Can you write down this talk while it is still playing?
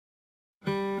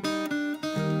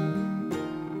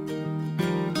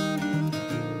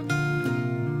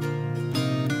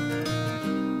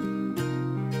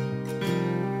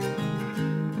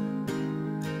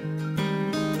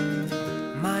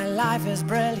life is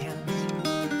brilliant.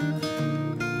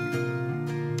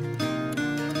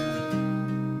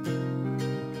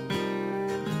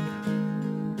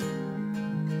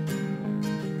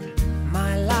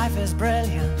 My life is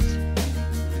brilliant.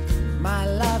 My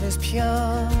love is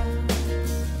pure.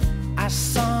 I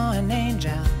saw an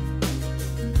angel,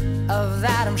 of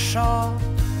that I'm sure.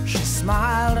 She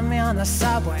smiled at me on the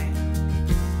subway.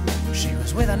 She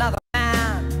was with another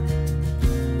man,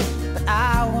 but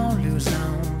I won't lose no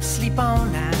sleep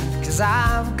on that, 'cause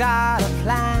I've got a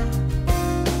plan.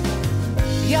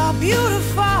 You're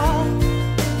beautiful.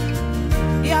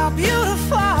 You're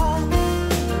beautiful.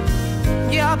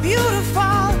 You're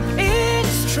beautiful.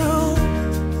 It's true.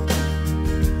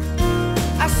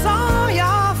 I saw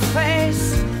your face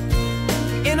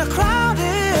in a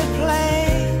crowded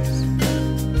place,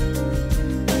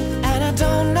 and I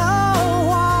don't know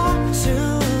what to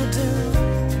do,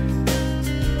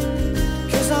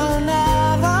 'cause I'll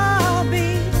never be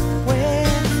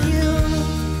with you.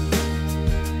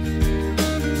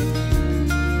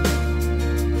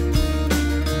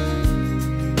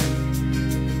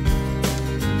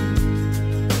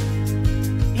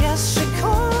 Yes, she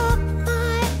caught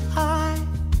my eye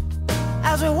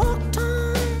as we walked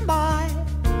on by.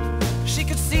 She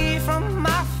could see from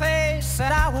my face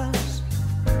that I was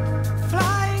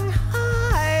flying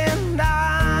high, and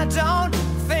I don't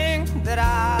think that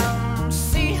I'll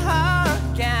see her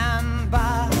again,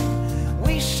 but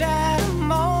we shared a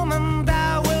moment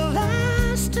that will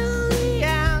last till the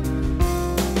end.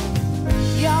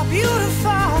 You're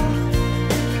beautiful.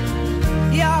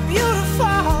 You're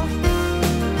beautiful.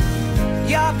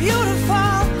 You're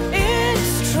beautiful.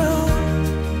 It's true.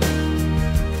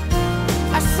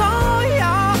 I saw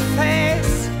your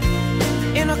face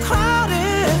in a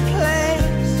crowded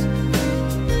place,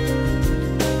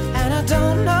 and I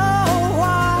don't know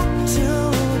what to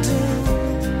do,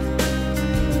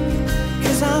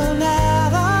 'cause I'll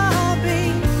never be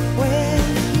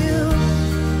with you.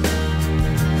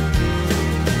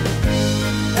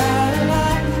 La la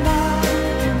la,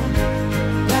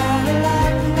 la la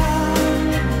la,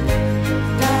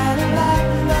 la la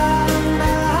la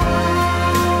la.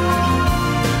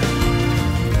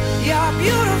 You're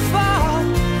beautiful.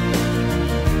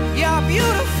 You're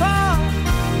beautiful.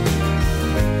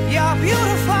 You're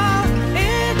beautiful.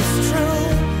 It's true.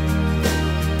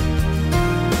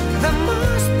 There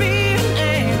must be an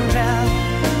angel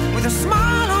with a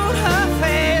smile on her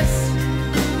face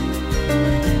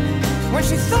when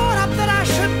she thought up that I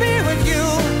should be with you.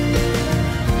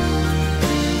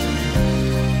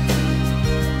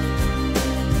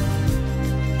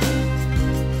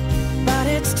 But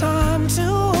it's time to